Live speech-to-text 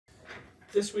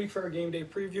This week for our game day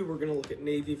preview, we're going to look at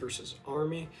Navy versus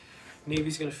Army.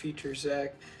 Navy's going to feature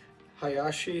Zach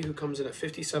Hayashi, who comes in at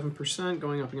 57%,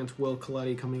 going up against Will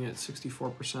Coletti, coming in at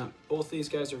 64%. Both these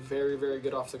guys are very, very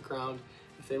good off the ground.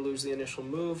 If they lose the initial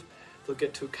move, they'll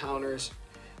get to counters,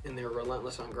 and they're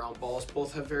relentless on ground balls.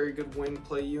 Both have very good wing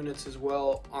play units as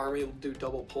well. Army will do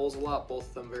double pulls a lot, both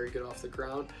of them very good off the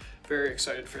ground. Very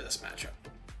excited for this matchup.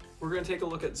 We're going to take a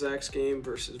look at Zach's game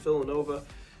versus Villanova.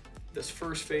 This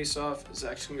first face-off,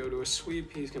 Zach's going to go to a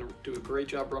sweep. He's going to do a great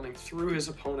job running through his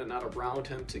opponent, not around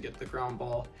him, to get the ground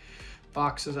ball.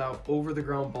 Boxes out over the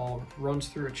ground ball, runs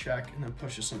through a check, and then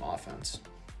pushes some offense.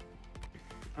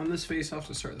 On this face-off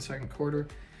to start the second quarter,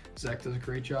 Zach does a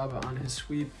great job on his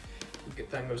sweep.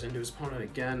 Then goes into his opponent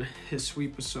again. His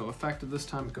sweep was so effective this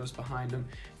time, it goes behind him,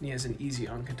 and he has an easy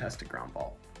uncontested ground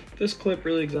ball. This clip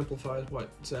really exemplifies what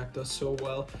Zach does so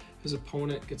well. His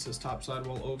opponent gets his top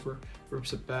sidewall over,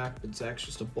 rips it back, but Zach's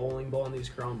just a bowling ball on these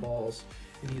ground balls,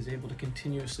 and he's able to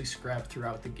continuously scrap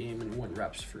throughout the game and win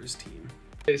reps for his team.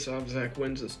 Face off, Zach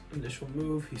wins this initial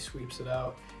move, he sweeps it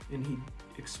out, and he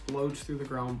explodes through the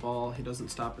ground ball. He doesn't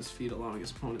stop his feet, allowing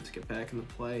his opponent to get back into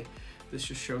play. This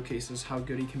just showcases how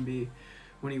good he can be.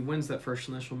 When he wins that first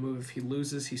initial move, if he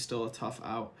loses, he's still a tough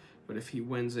out, but if he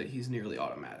wins it, he's nearly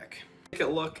automatic. Take a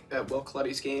look at Will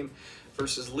Coletti's game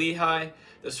versus Lehigh.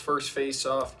 This first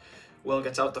face-off, Will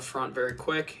gets out the front very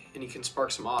quick, and he can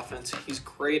spark some offense. He's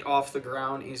great off the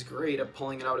ground. He's great at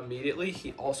pulling it out immediately.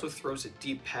 He also throws it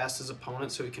deep past his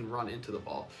opponent so he can run into the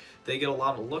ball. They get a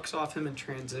lot of looks off him in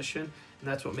transition, and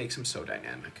that's what makes him so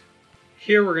dynamic.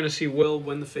 Here we're going to see Will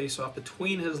win the face-off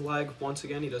between his leg. Once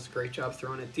again, he does a great job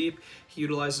throwing it deep. He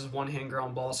utilizes one-hand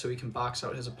ground ball so he can box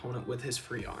out his opponent with his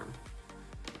free arm.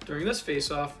 During this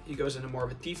face-off, he goes into more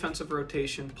of a defensive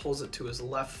rotation, pulls it to his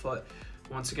left foot,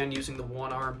 once again using the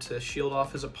one arm to shield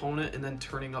off his opponent and then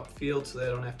turning upfield so they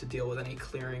don't have to deal with any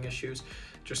clearing issues.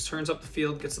 Just turns up the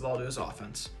field, gets the ball to his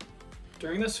offense.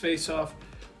 During this face-off,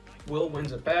 Will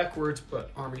wins it backwards,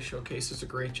 but Army showcases a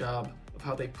great job of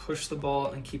how they push the ball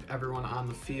and keep everyone on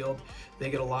the field. They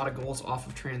get a lot of goals off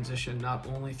of transition, not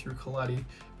only through Coletti,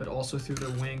 but also through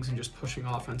their wings and just pushing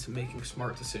offense and making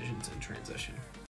smart decisions in transition.